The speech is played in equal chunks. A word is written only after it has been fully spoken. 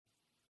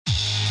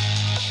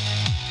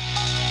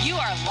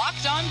are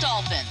Locked On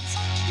Dolphins,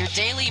 your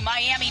daily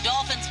Miami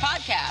Dolphins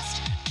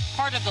podcast,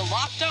 part of the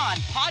Locked On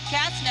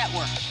Podcast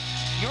Network,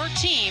 your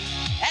team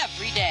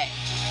every day.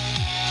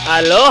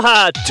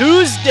 Aloha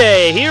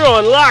Tuesday here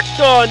on Locked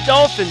On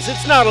Dolphins.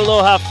 It's not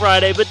Aloha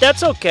Friday, but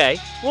that's okay.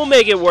 We'll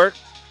make it work.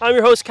 I'm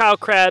your host, Kyle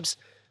Krabs.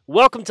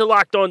 Welcome to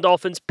Locked On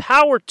Dolphins.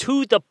 Power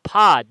to the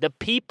pod, the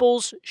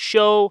people's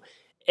show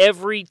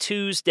every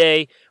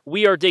Tuesday.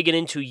 We are digging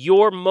into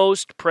your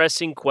most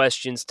pressing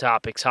questions,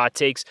 topics, hot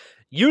takes,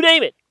 you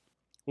name it.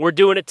 We're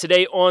doing it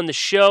today on the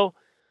show.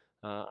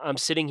 I'm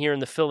sitting here in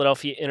the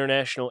Philadelphia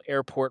International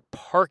Airport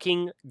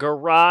parking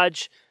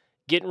garage,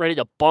 getting ready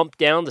to bump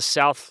down to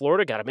South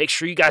Florida. Got to make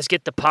sure you guys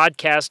get the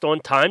podcast on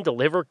time,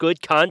 deliver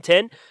good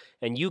content,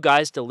 and you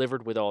guys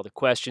delivered with all the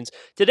questions.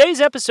 Today's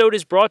episode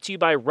is brought to you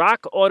by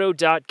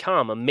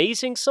RockAuto.com.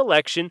 Amazing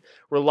selection,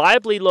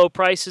 reliably low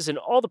prices, and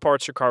all the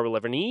parts your car will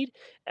ever need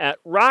at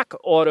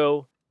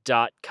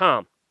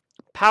RockAuto.com.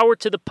 Power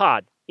to the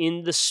pod.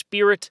 In the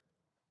spirit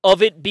of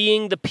it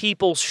being the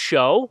people's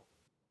show,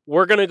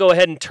 we're going to go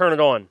ahead and turn it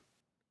on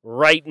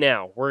right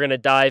now. We're going to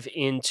dive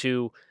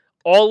into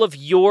all of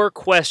your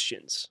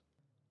questions,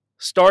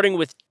 starting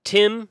with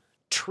Tim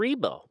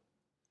Trebo.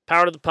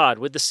 Power to the pod.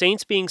 With the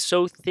Saints being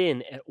so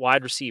thin at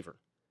wide receiver,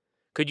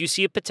 could you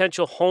see a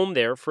potential home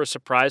there for a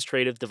surprise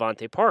trade of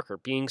Devontae Parker?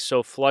 Being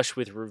so flush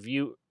with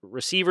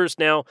receivers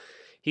now,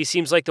 he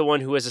seems like the one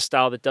who has a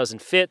style that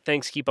doesn't fit.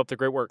 Thanks, keep up the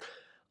great work.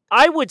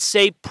 I would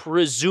say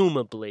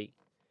presumably,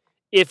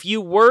 if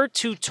you were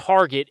to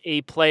target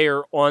a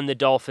player on the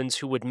Dolphins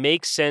who would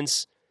make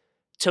sense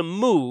to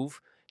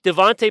move,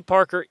 Devontae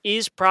Parker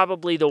is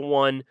probably the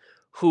one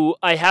who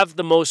I have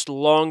the most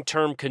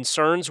long-term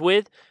concerns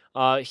with.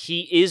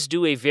 He is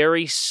due a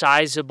very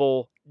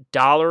sizable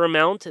dollar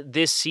amount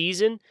this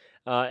season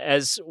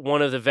as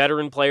one of the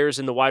veteran players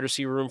in the wide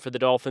receiver room for the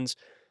Dolphins.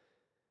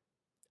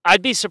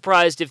 I'd be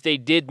surprised if they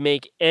did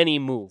make any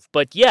move.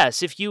 But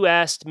yes, if you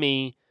asked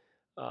me,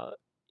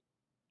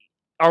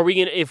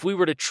 if we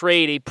were to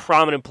trade a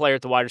prominent player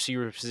at the wide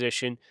receiver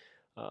position,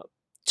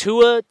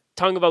 Tua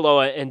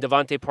Tagovailoa and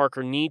Devontae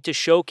Parker need to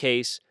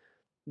showcase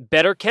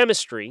better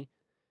chemistry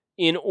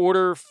in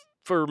order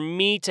for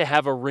me to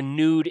have a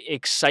renewed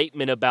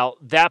excitement about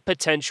that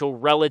potential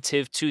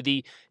relative to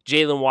the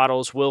Jalen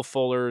Waddles, Will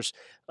Fullers,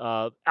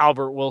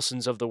 Albert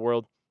Wilsons of the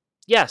world.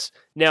 Yes.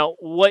 Now,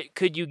 what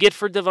could you get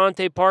for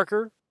Devontae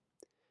Parker?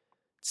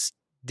 It's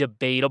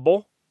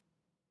debatable.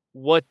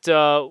 What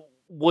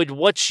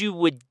you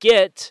would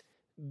get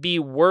be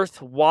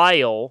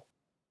worthwhile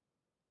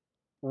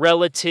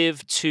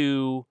relative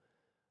to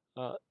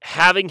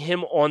having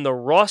him on the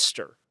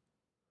roster?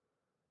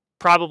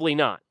 Probably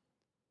not.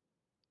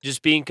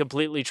 Just being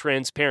completely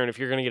transparent if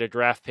you're going to get a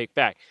draft pick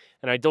back.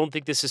 And I don't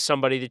think this is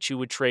somebody that you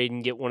would trade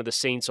and get one of the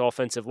Saints'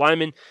 offensive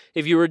linemen.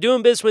 If you were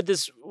doing business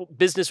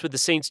with the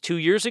Saints 2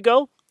 years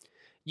ago,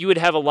 you would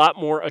have a lot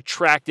more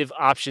attractive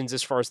options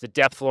as far as the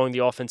depth along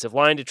the offensive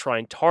line to try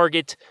and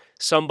target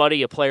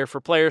somebody, a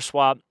player-for-player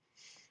swap.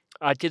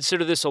 I'd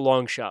consider this a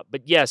long shot.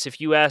 But yes,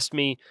 if you asked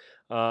me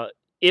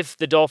if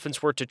the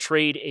Dolphins were to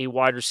trade a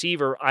wide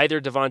receiver,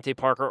 either Devontae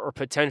Parker or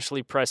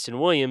potentially Preston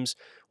Williams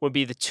would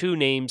be the two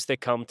names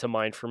that come to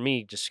mind for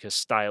me, just because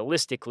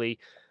stylistically,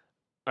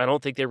 I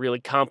don't think they really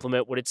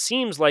complement what it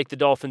seems like the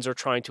Dolphins are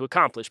trying to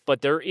accomplish.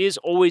 But there is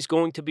always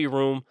going to be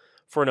room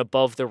for an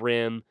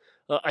above-the-rim,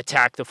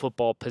 attack the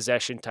football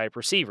possession type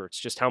receiver. It's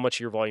just how much of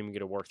your volume you're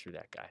going to work through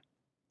that guy.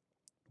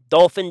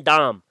 Dolphin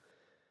Dom.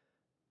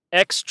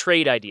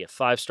 Trade idea,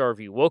 5-star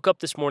review. Woke up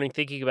this morning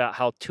thinking about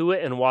how Tua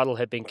and Waddle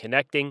had been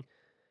connecting,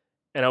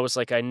 and I was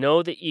like, I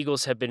know the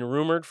Eagles have been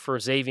rumored for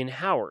Xavier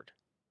Howard.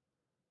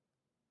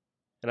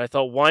 And I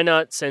thought, why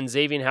not send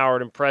Xavier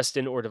Howard and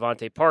Preston or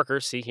Devontae Parker?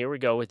 See, here we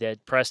go with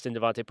that. Preston,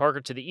 Devontae Parker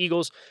to the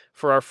Eagles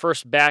for our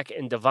first back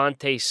and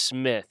Devontae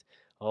Smith.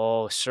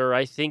 Oh, sir,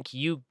 I think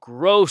you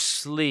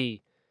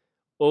grossly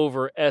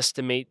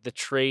overestimate the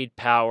trade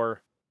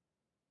power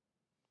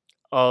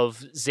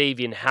of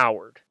Xavier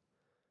Howard.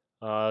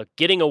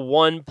 Getting a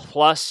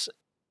 1+,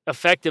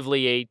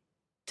 effectively a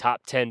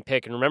top 10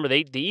 pick. And remember,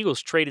 the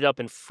Eagles traded up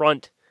in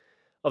front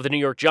of the New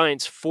York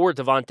Giants for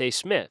Devontae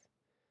Smith.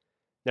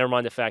 Never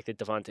mind the fact that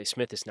Devontae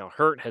Smith is now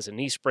hurt, has a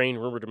knee sprain,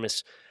 rumored to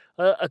miss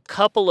a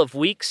couple of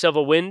weeks of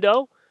a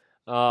window.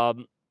 I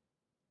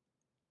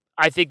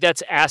think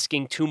that's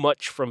asking too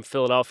much from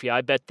Philadelphia.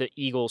 I bet the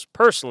Eagles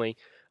personally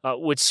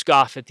would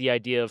scoff at the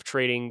idea of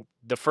trading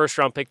the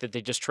first-round pick that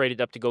they just traded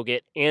up to go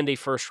get and a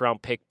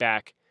first-round pick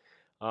back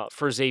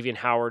for Xavier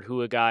Howard,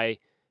 who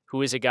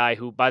is a guy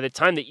who, by the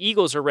time the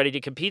Eagles are ready to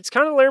compete, it's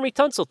kind of the Laramie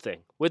Tunsil thing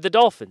with the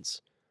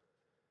Dolphins.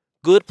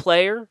 Good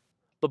player,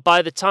 but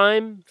by the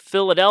time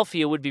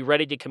Philadelphia would be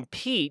ready to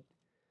compete,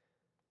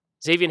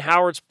 Xavier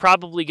Howard's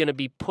probably going to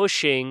be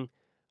pushing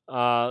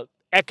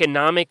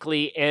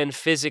economically and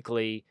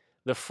physically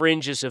the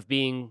fringes of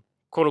being,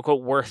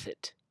 quote-unquote, worth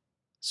it.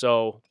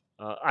 So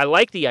I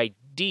like the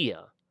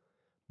idea,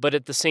 but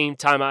at the same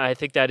time, I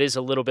think that is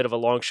a little bit of a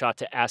long shot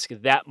to ask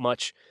that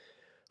much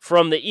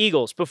from the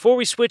Eagles. Before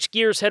we switch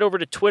gears, head over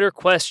to Twitter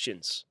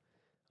questions.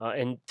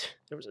 And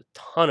there was a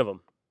ton of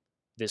them.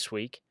 this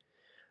week.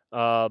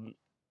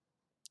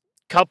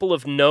 Couple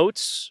of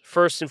notes.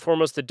 First and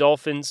foremost, the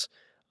Dolphins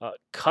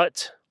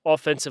cut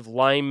offensive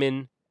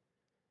lineman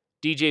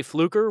DJ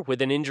Fluker with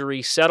an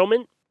injury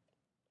settlement.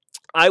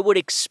 I would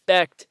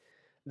expect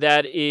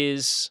that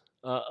is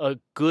a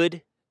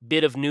good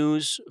bit of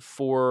news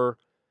for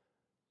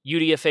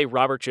UDFA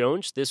Robert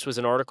Jones. This was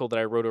an article that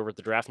I wrote over at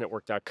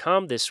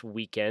thedraftnetwork.com this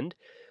weekend,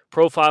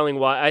 profiling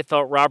why I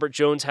thought Robert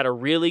Jones had a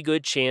really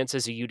good chance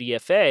as a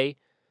UDFA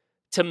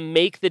to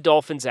make the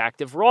Dolphins'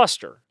 active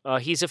roster.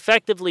 He's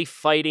effectively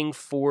fighting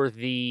for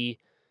the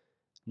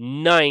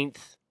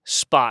 9th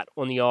spot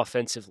on the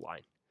offensive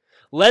line.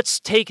 Let's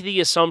take the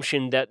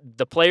assumption that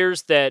the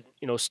players that,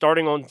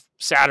 starting on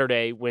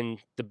Saturday when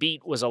the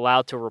beat was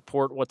allowed to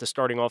report what the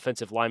starting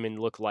offensive linemen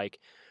looked like,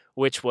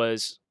 which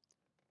was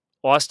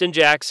Austin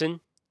Jackson,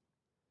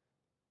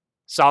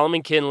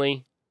 Solomon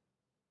Kinley,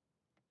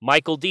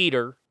 Michael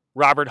Dieter,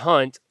 Robert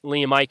Hunt,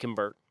 Liam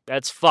Eichenberg.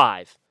 That's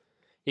 5.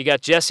 You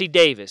got Jesse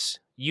Davis,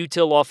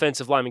 util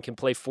offensive lineman, can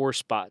play 4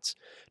 spots.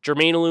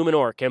 Jermaine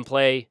Illuminor can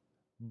play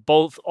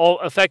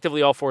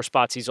effectively all 4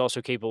 spots. He's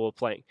also capable of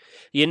playing.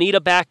 You need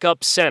a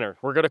backup center.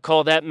 We're going to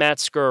call that Matt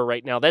Skura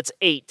right now. That's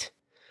 8.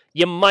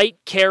 You might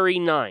carry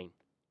 9.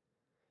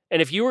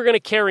 And if you were going to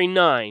carry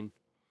 9,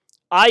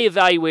 I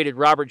evaluated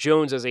Robert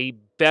Jones as a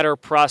better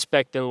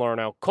prospect than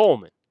Larnell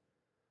Coleman.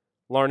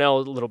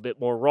 Larnell a little bit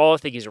more raw. I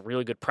think he's a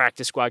really good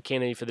practice squad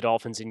candidate for the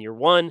Dolphins in year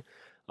 1.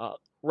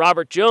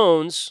 Robert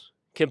Jones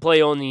can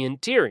play on the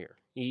interior.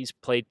 He's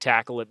played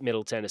tackle at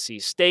Middle Tennessee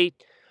State.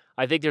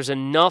 I think there's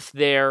enough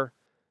there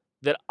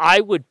that I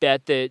would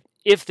bet that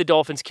if the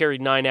Dolphins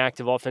carried 9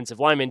 active offensive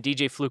linemen,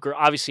 DJ Fluker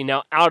obviously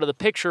now out of the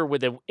picture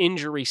with an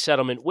injury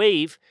settlement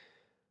wave,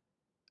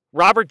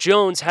 Robert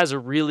Jones has a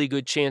really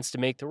good chance to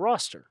make the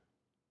roster.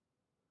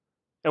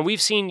 And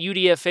we've seen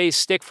UDFA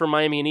stick for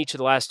Miami in each of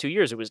the last 2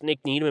 years. It was Nick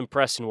Needham and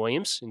Preston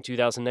Williams in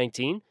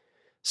 2019.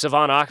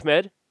 Savon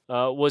Ahmed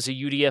was a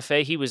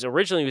UDFA. He was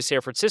originally with San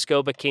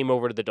Francisco, but came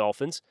over to the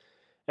Dolphins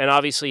and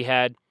obviously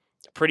had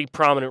a pretty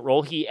prominent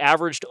role. He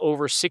averaged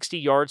over 60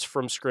 yards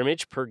from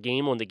scrimmage per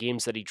game on the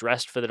games that he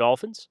dressed for the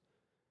Dolphins.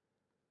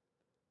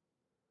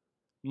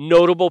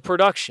 Notable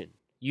production.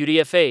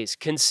 UDFAs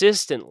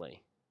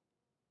consistently.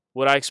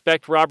 Would I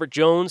expect Robert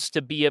Jones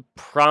to be a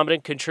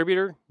prominent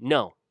contributor?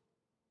 No.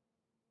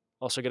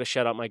 Also got to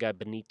shout out my guy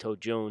Benito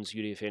Jones,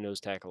 UDFA nose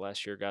tackle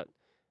last year. Got a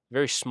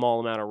very small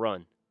amount of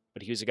run,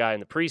 but he was a guy in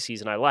the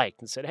preseason I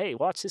liked and said, hey,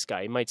 watch this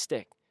guy. He might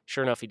stick.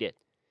 Sure enough, he did.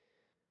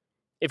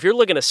 If you're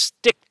looking to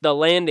stick the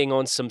landing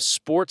on some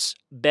sports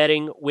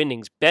betting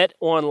winnings,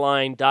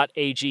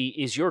 betonline.ag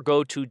is your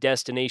go-to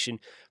destination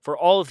for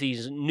all of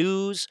these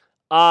news,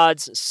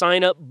 odds,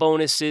 sign-up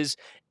bonuses,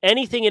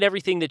 anything and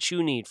everything that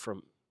you need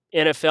from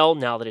NFL,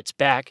 now that it's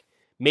back,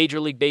 Major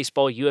League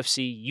Baseball,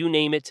 UFC, you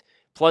name it.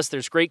 Plus,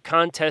 there's great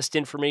contest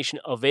information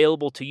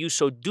available to you,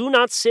 so do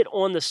not sit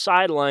on the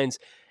sidelines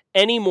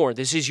anymore.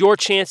 This is your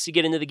chance to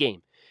get into the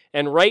game.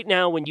 And right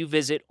now, when you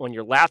visit on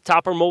your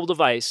laptop or mobile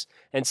device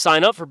and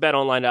sign up for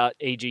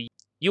betonline.ag,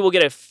 you will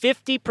get a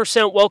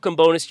 50% welcome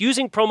bonus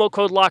using promo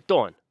code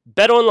LOCKEDON.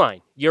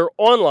 BetOnline, your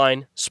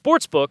online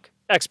sportsbook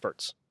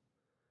experts.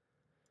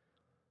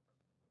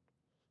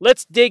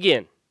 Let's dig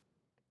in.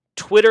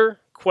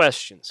 Twitter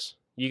questions.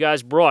 You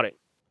guys brought it.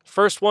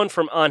 First one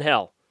from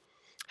Angel.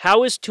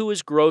 How is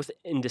Tua's growth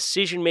in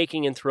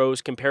decision-making and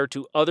throws compared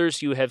to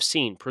others you have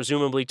seen,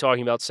 presumably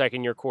talking about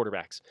second-year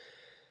quarterbacks?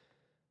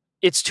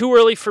 It's too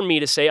early for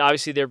me to say.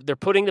 Obviously, they're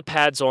putting the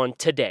pads on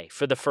today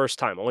for the first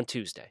time on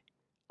Tuesday.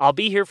 I'll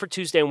be here for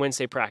Tuesday and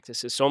Wednesday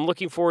practices, so I'm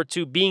looking forward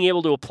to being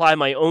able to apply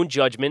my own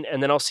judgment,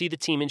 and then I'll see the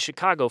team in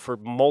Chicago for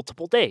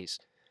multiple days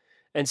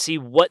and see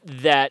what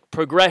that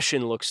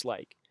progression looks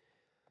like.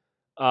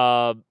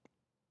 But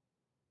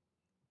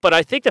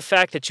I think the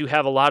fact that you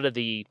have a lot of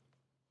the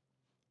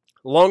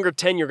longer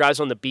tenure guys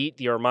on the beat,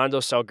 the Armando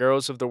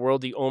Salgueros of the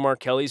world, the Omar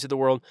Kellys of the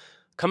world,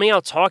 coming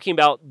out talking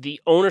about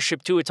the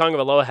ownership Tua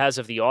Tagovailoa has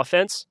of the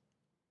offense,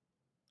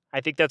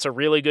 I think that's a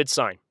really good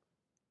sign.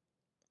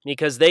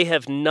 Because they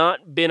have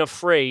not been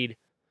afraid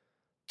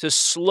to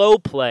slow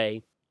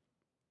play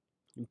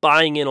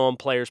buying in on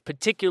players,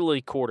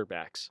 particularly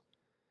quarterbacks.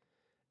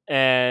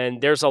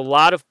 And there's a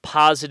lot of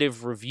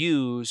positive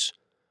reviews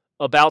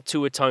about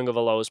Tua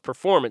Tagovailoa's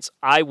performance.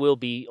 I will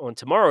be on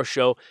tomorrow's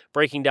show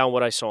breaking down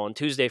what I saw on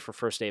Tuesday for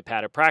first day of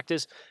padded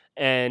practice.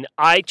 And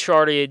I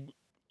charted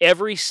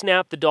every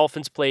snap the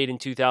Dolphins played in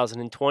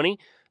 2020.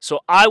 So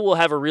I will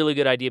have a really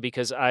good idea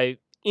because I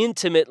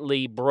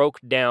intimately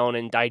broke down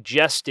and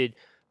digested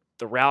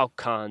the route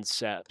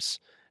concepts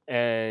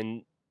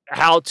and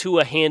how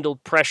Tua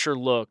handled pressure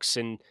looks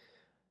and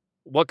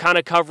what kind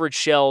of coverage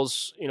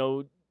shells,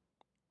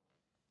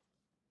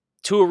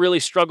 Tua really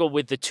struggled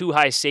with the too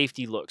high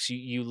safety looks.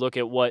 You look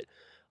at what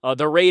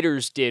the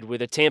Raiders did with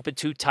a Tampa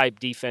 2 type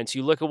defense.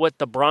 You look at what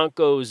the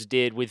Broncos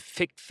did with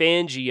Vic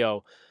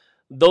Fangio.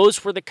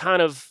 Those were the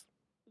kind of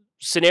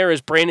scenarios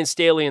Brandon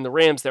Staley and the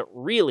Rams that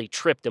really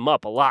tripped him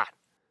up a lot.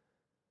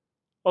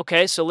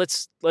 Okay, so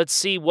let's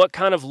see what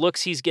kind of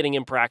looks he's getting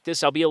in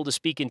practice. I'll be able to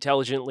speak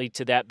intelligently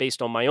to that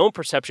based on my own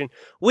perception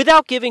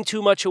without giving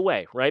too much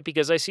away, right?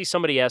 Because I see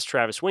somebody ask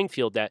Travis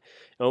Wingfield that,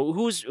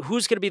 who's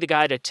going to be the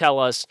guy to tell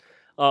us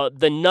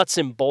the nuts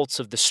and bolts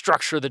of the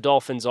structure of the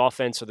Dolphins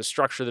offense or the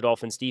structure of the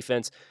Dolphins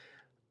defense.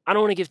 I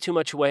don't want to give too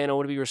much away, and I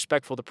want to be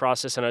respectful of the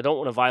process, and I don't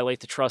want to violate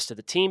the trust of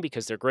the team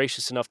because they're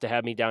gracious enough to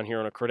have me down here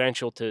on a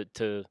credential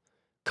to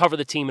cover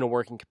the team in a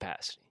working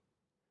capacity.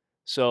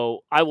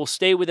 So I will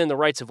stay within the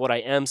rights of what I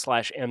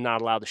am/am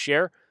not allowed to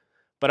share,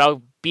 but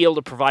I'll be able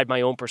to provide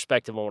my own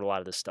perspective on what a lot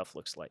of this stuff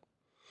looks like.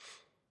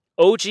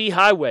 OG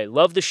Highway,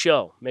 love the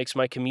show. Makes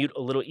my commute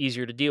a little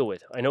easier to deal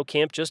with. I know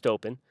camp just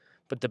opened,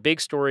 but the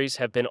big stories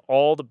have been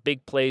all the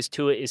big plays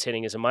Tua is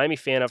hitting. As a Miami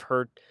fan, I've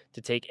heard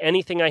to take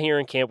anything I hear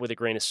in camp with a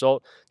grain of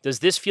salt. Does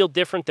this feel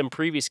different than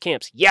previous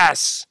camps?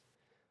 Yes,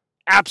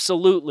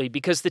 absolutely,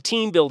 because the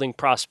team building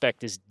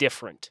prospect is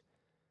different.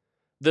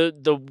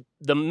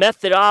 The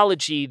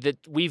methodology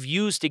that we've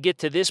used to get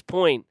to this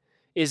point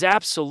is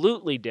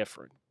absolutely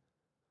different.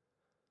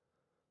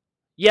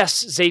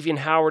 Yes, Xavier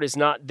Howard is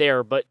not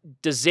there, but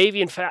does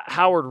Xavier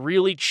Howard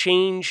really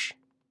change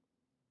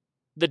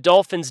the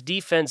Dolphins'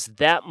 defense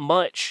that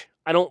much?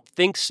 I don't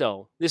think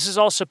so. This is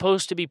all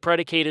supposed to be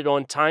predicated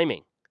on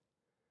timing.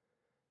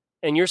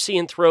 And you're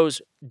seeing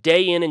throws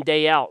day in and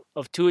day out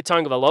of Tua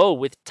Tagovailoa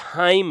with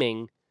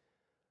timing,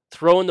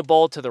 throwing the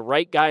ball to the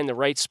right guy in the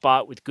right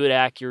spot with good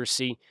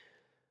accuracy.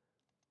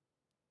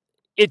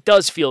 It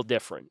does feel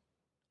different.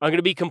 I'm going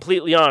to be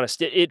completely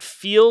honest. It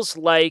feels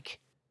like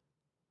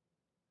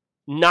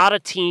not a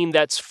team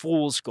that's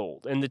fool's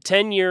gold. And the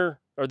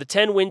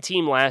 10-win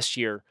team last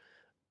year,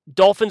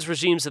 Dolphins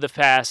regimes of the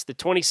past, the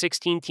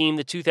 2016 team,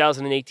 the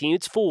 2018,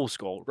 it's fool's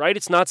gold, right?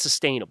 It's not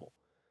sustainable.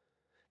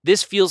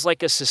 This feels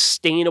like a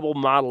sustainable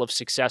model of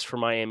success for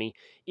Miami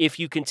if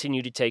you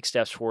continue to take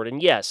steps forward.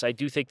 And yes, I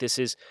do think this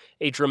is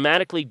a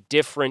dramatically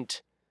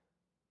different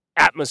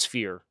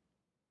atmosphere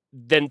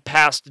than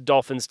past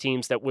Dolphins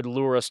teams that would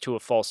lure us to a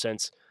false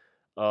sense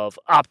of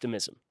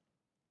optimism.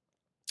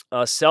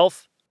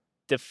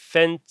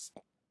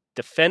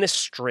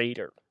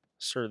 Defenestrator.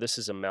 Sir, this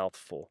is a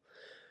mouthful.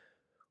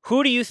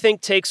 Who do you think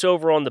takes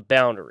over on the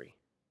boundary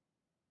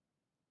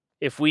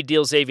if we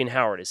deal Xavier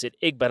Howard? Is it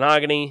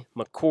Igbinoghene,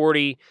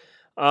 McCourty?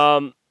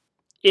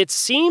 It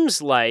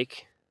seems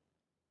like,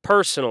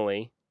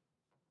 personally,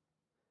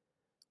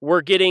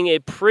 we're getting a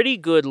pretty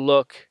good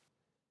look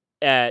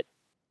at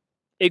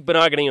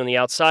Igbinoghene on the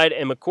outside,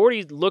 and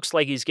McCourty looks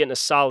like he's getting a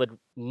solid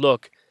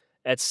look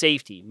at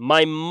safety.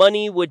 My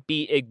money would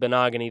be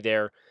Igbinoghene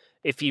there.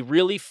 If he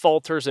really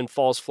falters and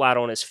falls flat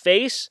on his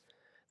face,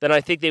 then I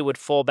think they would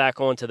fall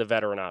back onto the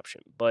veteran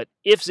option. But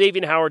if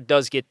Xavier Howard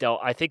does get dealt,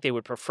 I think they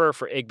would prefer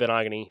for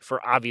Igbinoghene,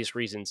 for obvious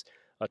reasons,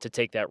 to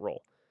take that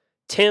role.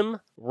 Tim,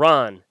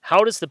 Ron,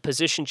 how does the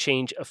position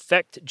change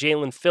affect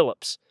Jaelan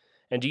Phillips?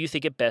 And do you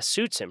think it best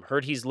suits him?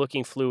 Heard he's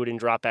looking fluid in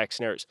drop-back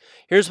scenarios.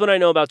 Here's what I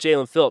know about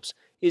Jaelan Phillips.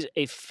 He's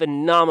a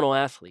phenomenal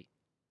athlete.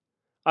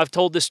 I've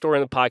told this story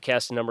on the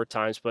podcast a number of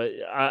times, but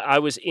I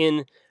was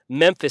in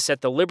Memphis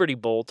at the Liberty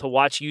Bowl to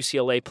watch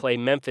UCLA play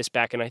Memphis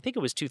back in, I think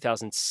it was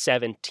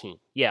 2017.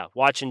 Yeah,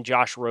 watching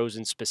Josh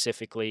Rosen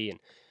specifically, and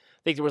I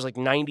think there was like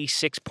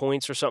 96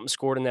 points or something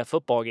scored in that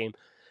football game.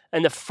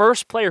 And the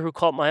first player who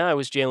caught my eye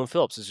was Jaelan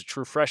Phillips as a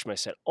true freshman. I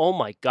said, oh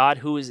my God,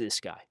 who is this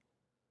guy?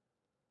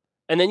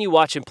 And then you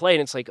watch him play,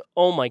 and it's like,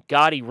 oh my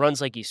God, he runs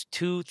like he's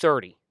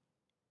 230.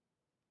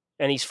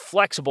 And he's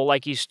flexible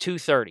like he's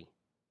 230.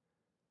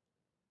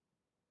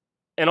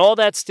 And all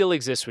that still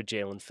exists with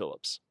Jaelan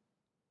Phillips.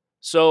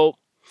 So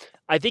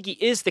I think he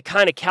is the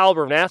kind of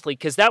caliber of an athlete,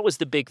 because that was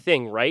the big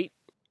thing, right?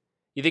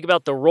 You think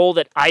about the role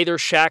that either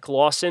Shaq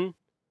Lawson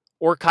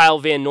or Kyle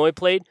Van Noy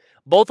played.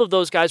 Both of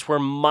those guys were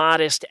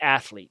modest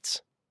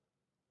athletes.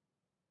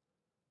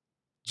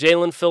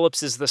 Jaelan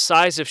Phillips is the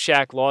size of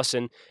Shaq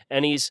Lawson,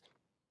 and he's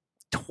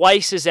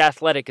twice as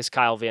athletic as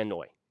Kyle Van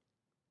Noy.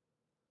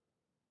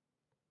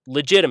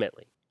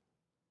 Legitimately.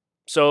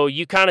 So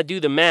you kind of do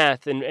the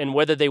math, and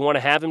whether they want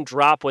to have him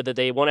drop, whether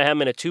they want to have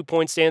him in a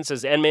 2-point stance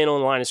as end man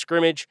on the line of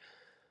scrimmage,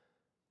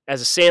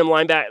 as a Sam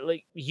linebacker,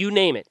 like, you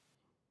name it.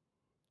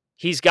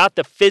 He's got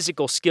the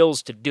physical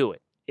skills to do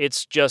it.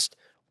 It's just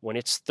when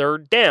it's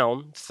third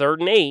down, 3rd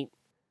and 8,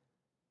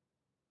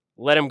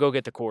 let him go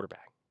get the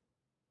quarterback.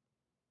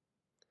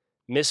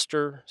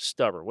 Mr.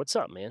 Stubber, what's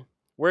up, man?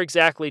 Where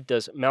exactly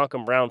does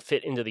Malcolm Brown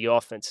fit into the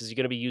offense? Is he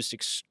going to be used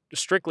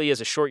strictly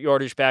as a short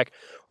yardage back,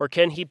 or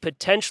can he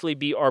potentially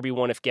be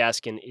RB1 if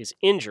Gaskin is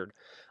injured?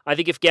 I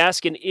think if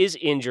Gaskin is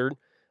injured,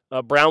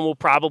 Brown will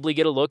probably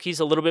get a look. He's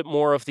a little bit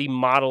more of the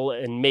model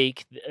and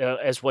make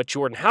as what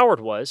Jordan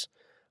Howard was.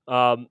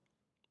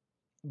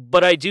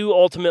 But I do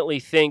ultimately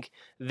think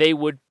they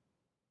would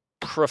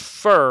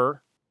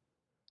prefer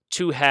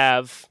to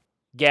have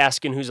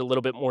Gaskin, who's a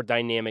little bit more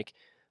dynamic,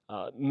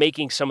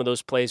 making some of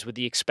those plays with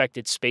the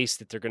expected space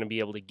that they're going to be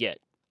able to get.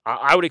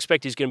 I would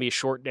expect he's going to be a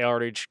short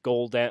yardage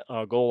goal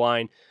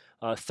line,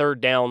 3rd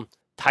down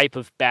type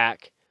of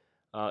back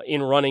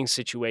in running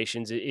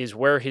situations is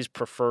where his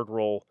preferred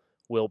role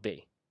will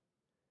be.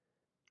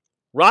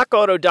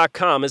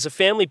 RockAuto.com is a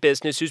family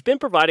business who's been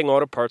providing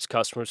auto parts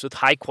customers with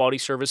high-quality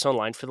service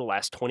online for the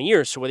last 20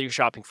 years. So whether you're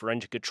shopping for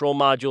engine control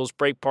modules,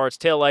 brake parts,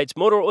 taillights,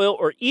 motor oil,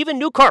 or even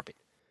new carpet,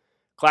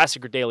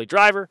 classic or daily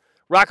driver,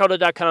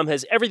 RockAuto.com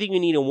has everything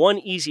you need in one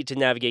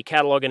easy-to-navigate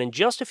catalog, and in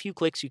just a few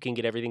clicks, you can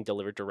get everything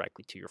delivered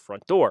directly to your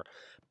front door.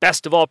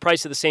 Best of all,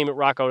 prices are the same at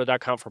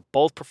RockAuto.com for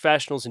both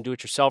professionals and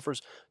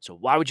do-it-yourselfers, so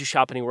why would you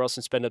shop anywhere else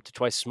and spend up to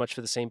twice as much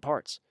for the same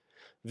parts?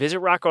 Visit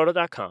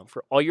rockauto.com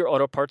for all your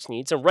auto parts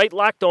needs and write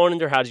Locked On in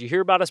their How Did You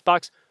Hear About Us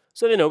box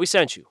so they know we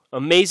sent you.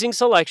 Amazing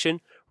selection,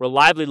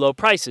 reliably low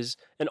prices,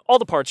 and all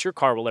the parts your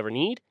car will ever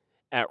need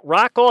at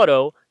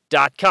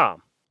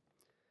rockauto.com.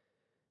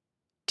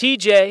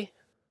 TJ,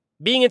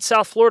 being in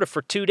South Florida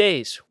for 2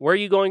 days, where are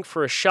you going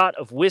for a shot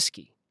of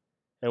whiskey?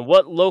 And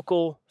what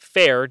local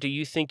fare do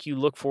you think you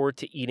look forward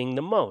to eating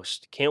the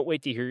most? Can't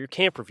wait to hear your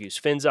camp reviews.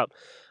 Fins up.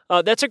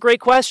 That's a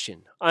great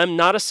question. I'm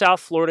not a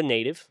South Florida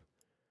native.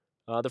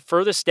 The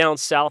furthest down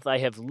south I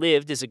have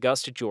lived is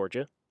Augusta,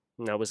 Georgia,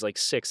 and I was like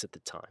 6 at the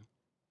time.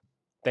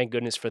 Thank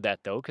goodness for that,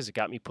 though, because it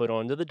got me put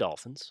on to the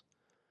Dolphins.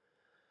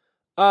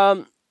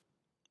 I'm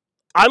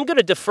going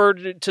to defer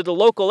to the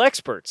local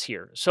experts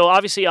here. So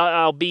obviously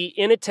I'll be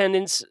in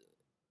attendance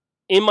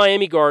in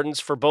Miami Gardens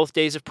for both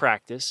days of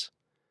practice.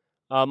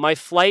 My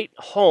flight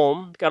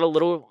home, got a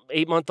little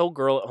 8-month-old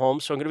girl at home,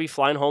 so I'm going to be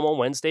flying home on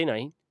Wednesday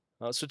night.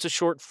 So it's a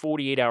short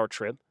 48-hour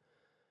trip.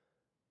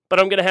 But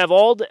I'm going to have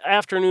all the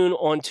afternoon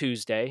on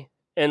Tuesday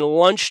and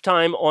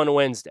lunchtime on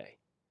Wednesday.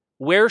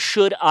 Where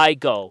should I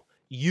go?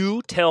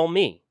 You tell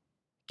me.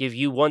 Give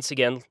you, once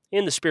again,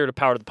 in the spirit of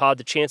Power to the Pod,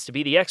 the chance to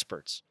be the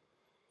experts.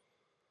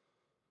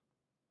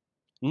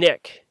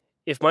 Nick,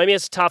 if Miami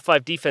has a top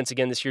 5 defense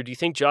again this year, do you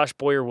think Josh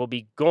Boyer will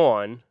be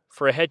gone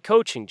for a head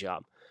coaching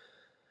job?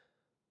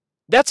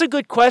 That's a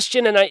good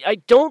question, and I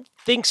don't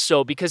think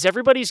so, because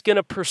everybody's going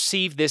to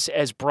perceive this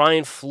as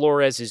Brian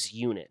Flores'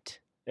 unit.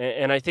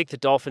 And I think the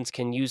Dolphins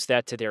can use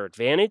that to their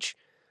advantage.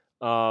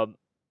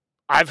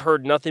 I've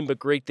heard nothing but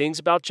great things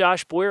about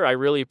Josh Boyer. I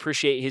really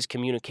appreciate his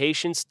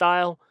communication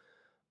style.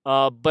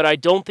 But I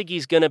don't think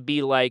he's going to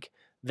be like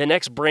the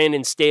next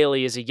Brandon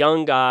Staley, is a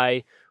young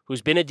guy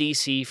who's been a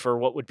DC for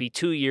what would be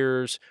 2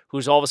 years,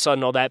 who's all of a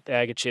sudden all that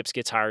bag of chips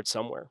gets hired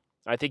somewhere.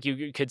 I think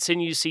you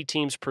continue to see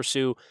teams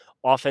pursue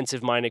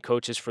offensive-minded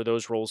coaches for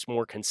those roles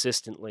more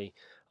consistently.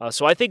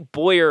 So I think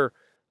Boyer,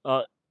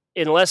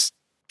 unless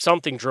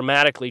something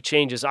dramatically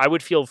changes, I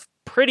would feel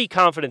pretty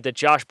confident that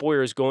Josh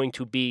Boyer is going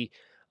to be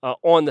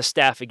on the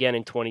staff again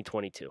in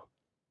 2022.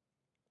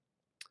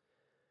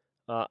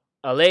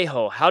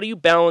 Alejo, how do you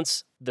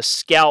balance the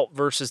scout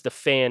versus the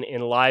fan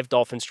in live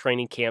Dolphins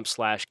training camp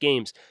 /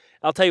 games?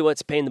 I'll tell you what,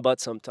 it's a pain in the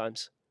butt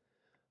sometimes.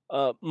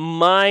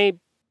 My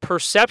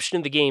perception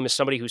of the game as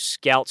somebody who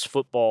scouts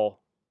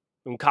football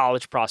and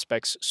college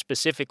prospects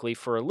specifically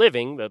for a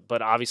living,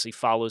 but obviously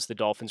follows the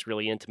Dolphins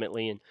really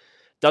intimately and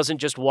doesn't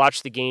just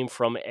watch the game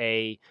from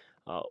a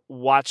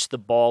watch the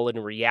ball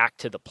and react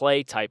to the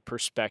play type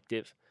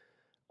perspective.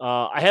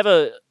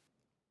 It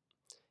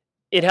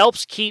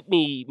helps keep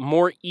me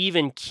more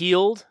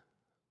even-keeled,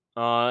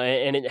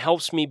 and it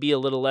helps me be a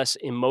little less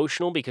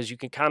emotional because you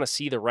can kind of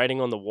see the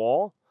writing on the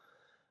wall.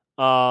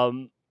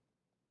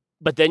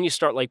 But then you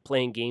start like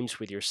playing games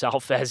with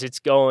yourself as it's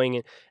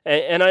going.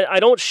 And I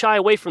don't shy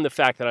away from the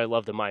fact that I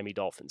love the Miami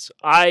Dolphins.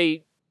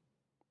 I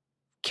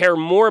care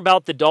more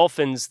about the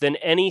Dolphins than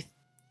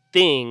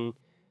anything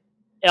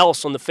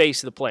else on the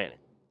face of the planet.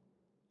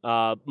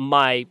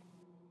 My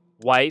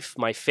wife,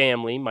 my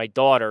family, my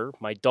daughter,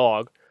 my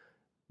dog,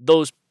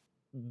 those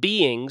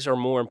beings are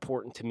more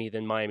important to me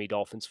than Miami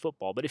Dolphins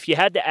football. But if you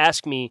had to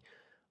ask me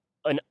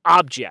an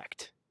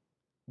object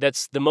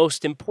that's the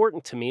most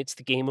important to me, it's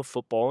the game of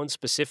football, and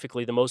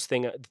specifically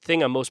the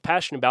thing I'm most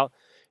passionate about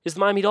is the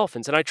Miami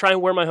Dolphins. And I try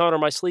and wear my heart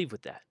on my sleeve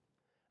with that.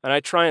 And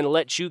I try and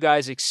let you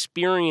guys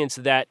experience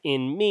that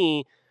in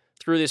me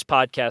through this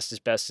podcast as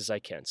best as I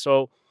can.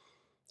 So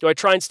do I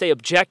try and stay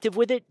objective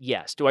with it?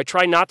 Yes. Do I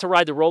try not to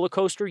ride the roller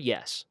coaster?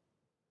 Yes.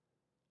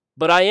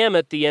 But I am,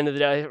 at the end of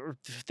the day, I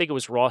think it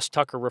was Ross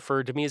Tucker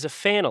referred to me as a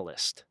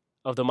fanalist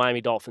of the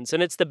Miami Dolphins.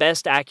 And it's the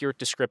best accurate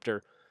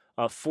descriptor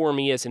for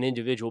me as an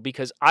individual,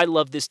 because I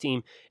love this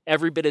team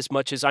every bit as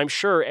much as I'm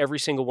sure every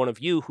single one of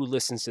you who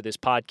listens to this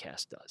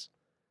podcast does.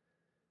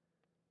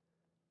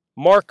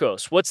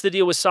 Marcos, what's the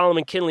deal with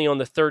Solomon Kinley on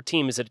the third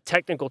team? Is it a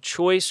technical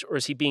choice or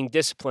is he being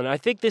disciplined? I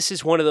think this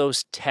is one of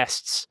those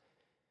tests.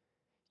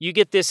 You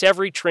get this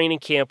every training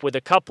camp with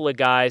a couple of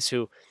guys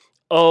who,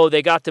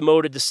 they got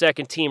demoted to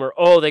second team,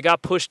 or, they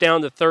got pushed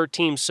down to third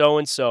team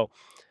so-and-so.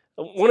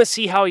 I want to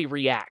see how he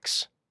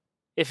reacts.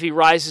 If he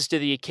rises to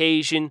the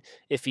occasion,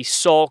 if he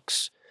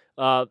sulks.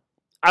 I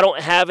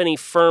don't have any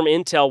firm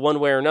intel one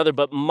way or another,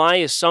 but my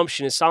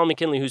assumption is Solomon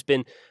Kinley, who's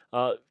been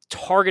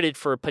targeted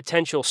for a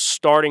potential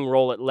starting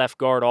role at left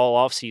guard all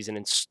offseason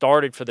and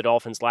started for the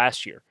Dolphins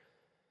last year,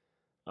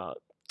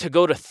 to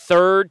go to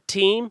third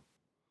team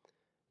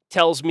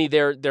tells me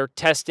they're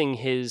testing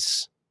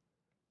his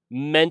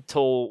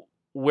mental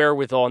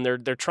wherewithal, and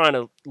they're trying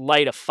to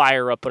light a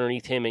fire up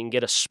underneath him and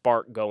get a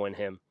spark going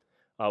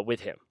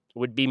with him.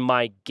 would be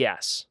my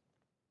guess.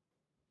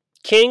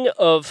 King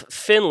of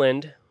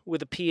Finland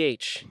with a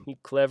PH. You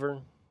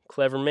clever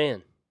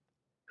man.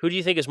 Who do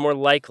you think is more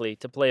likely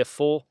to play a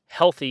full,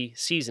 healthy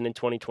season in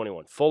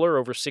 2021? Fuller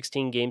over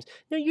 16 games?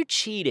 No, you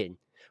cheated.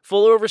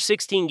 Fuller over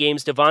 16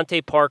 games,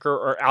 Devontae Parker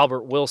or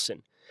Albert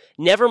Wilson.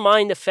 Never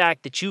mind the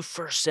fact that you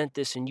first sent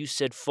this and you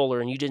said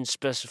Fuller and you didn't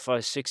specify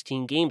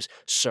 16 games,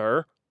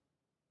 sir.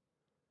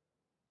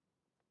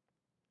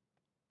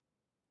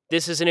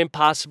 This is an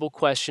impossible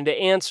question to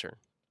answer.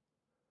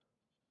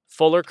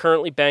 Fuller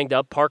currently banged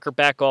up, Parker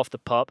back off the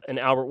pup, and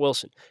Albert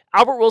Wilson.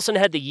 Albert Wilson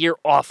had the year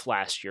off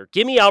last year.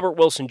 Give me Albert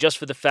Wilson just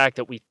for the fact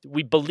that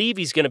we believe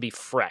he's going to be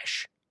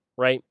fresh,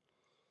 right?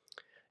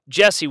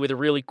 Jesse with a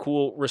really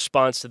cool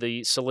response to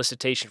the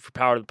solicitation for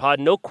Power to the Pod.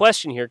 No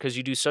question here because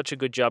you do such a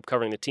good job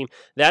covering the team.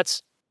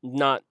 That's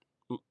not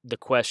the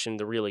question,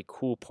 the really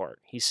cool part.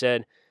 He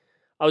said,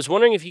 I was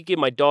wondering if you could give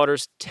my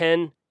daughter's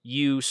 10U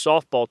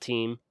softball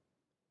team,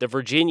 the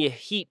Virginia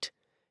Heat,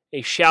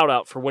 a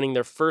shout-out for winning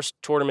their first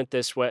tournament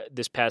this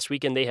past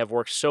weekend. They have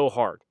worked so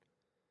hard.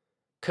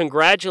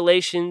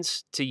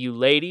 Congratulations to you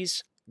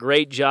ladies.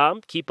 Great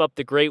job. Keep up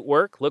the great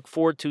work. Look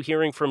forward to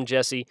hearing from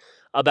Jesse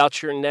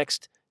about your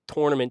next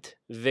tournament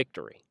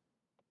victory.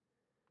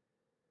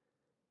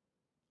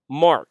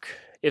 Mark,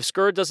 if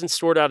Skura doesn't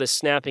sort out his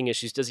snapping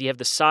issues, does he have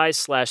the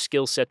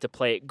size/skill set to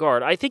play at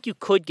guard? I think you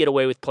could get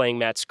away with playing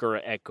Matt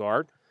Skura at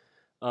guard.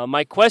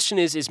 My question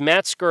is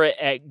Matt Skura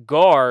at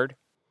guard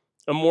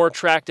a more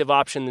attractive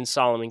option than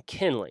Solomon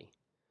Kinley?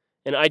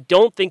 And I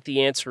don't think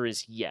the answer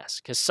is yes,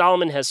 because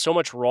Solomon has so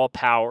much raw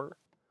power.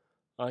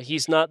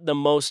 He's not the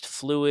most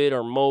fluid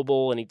or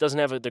mobile, and he doesn't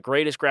have the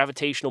greatest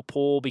gravitational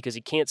pull because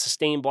he can't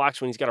sustain blocks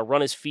when he's got to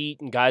run his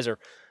feet, and guys are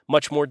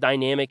much more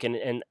dynamic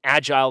and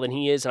agile than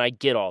he is, and I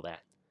get all that.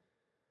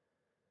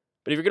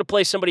 But if you're going to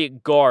play somebody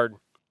at guard,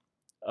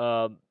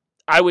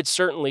 I would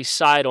certainly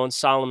side on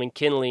Solomon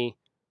Kinley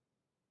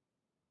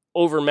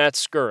over Matt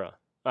Skura.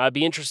 I'd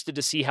be interested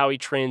to see how he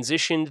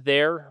transitioned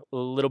there, a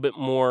little bit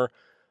more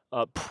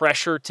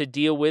pressure to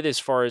deal with as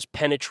far as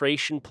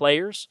penetration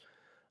players.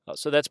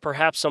 So that's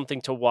perhaps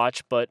something to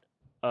watch, but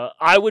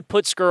I would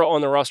put Skura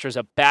on the roster as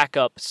a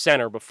backup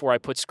center before I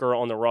put Skura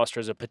on the roster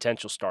as a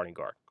potential starting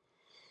guard.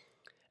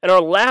 And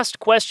our last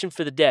question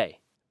for the day,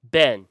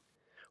 Ben,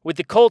 with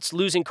the Colts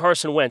losing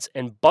Carson Wentz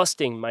and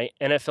busting my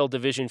NFL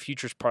division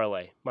futures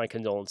parlay, my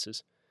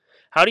condolences,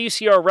 how do you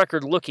see our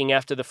record looking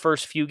after the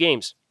first few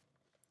games?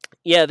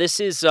 Yeah, this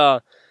is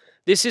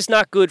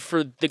not good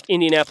for the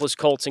Indianapolis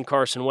Colts and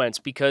Carson Wentz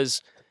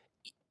because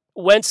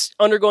Wentz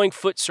undergoing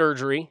foot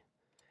surgery,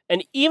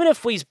 and even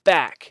if he's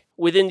back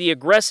within the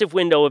aggressive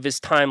window of his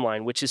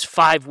timeline, which is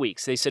 5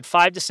 weeks, they said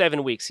 5 to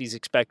 7 weeks he's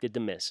expected to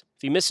miss.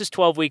 If he misses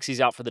 12 weeks, he's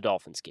out for the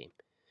Dolphins game.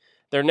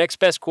 Their next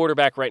best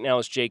quarterback right now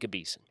is Jacob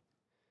Eason.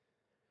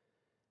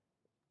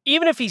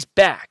 Even if he's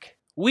back,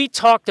 we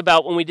talked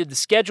about when we did the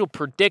schedule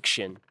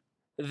prediction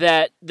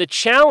that the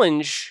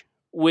challenge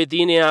with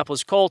the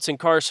Indianapolis Colts and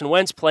Carson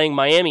Wentz playing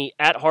Miami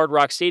at Hard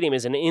Rock Stadium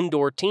as an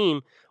indoor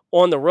team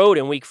on the road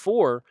in Week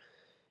 4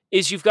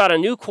 is you've got a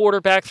new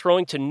quarterback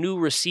throwing to new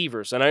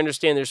receivers. And I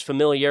understand there's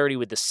familiarity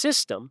with the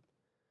system,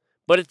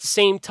 but at the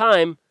same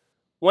time,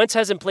 Wentz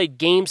hasn't played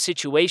game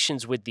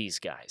situations with these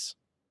guys.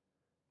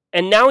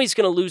 And now he's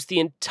going to lose the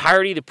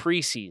entirety of the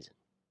preseason.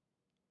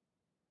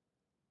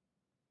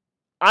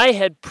 I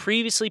had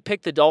previously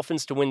picked the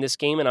Dolphins to win this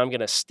game, and I'm going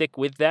to stick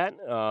with that.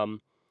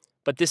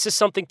 But this is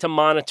something to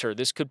monitor.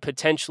 This could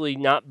potentially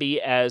not be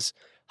as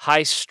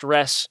high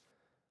stress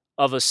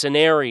of a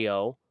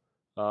scenario.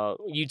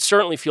 You'd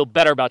certainly feel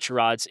better about your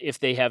odds if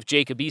they have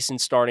Jacob Eason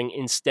starting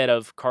instead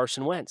of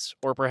Carson Wentz.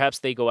 Or perhaps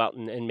they go out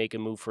and make a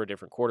move for a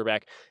different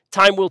quarterback.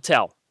 Time will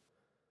tell.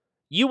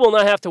 You will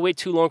not have to wait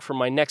too long for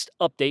my next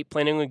update.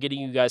 Planning on getting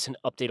you guys an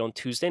update on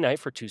Tuesday night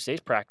for Tuesday's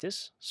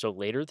practice. So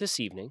later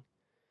this evening,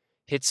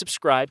 hit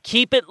subscribe.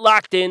 Keep it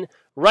locked in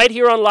right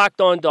here on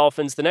Locked On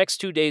Dolphins. The next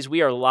 2 days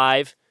we are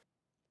live.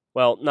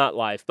 Well, not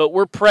live, but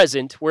we're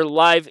present. We're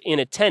live in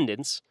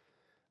attendance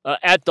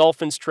at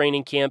Dolphins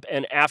training camp,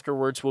 and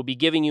afterwards we'll be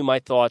giving you my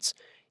thoughts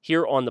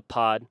here on the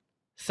pod.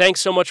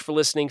 Thanks so much for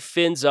listening.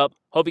 Fins up.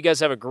 Hope you guys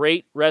have a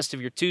great rest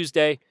of your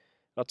Tuesday.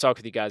 I'll talk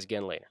with you guys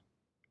again later.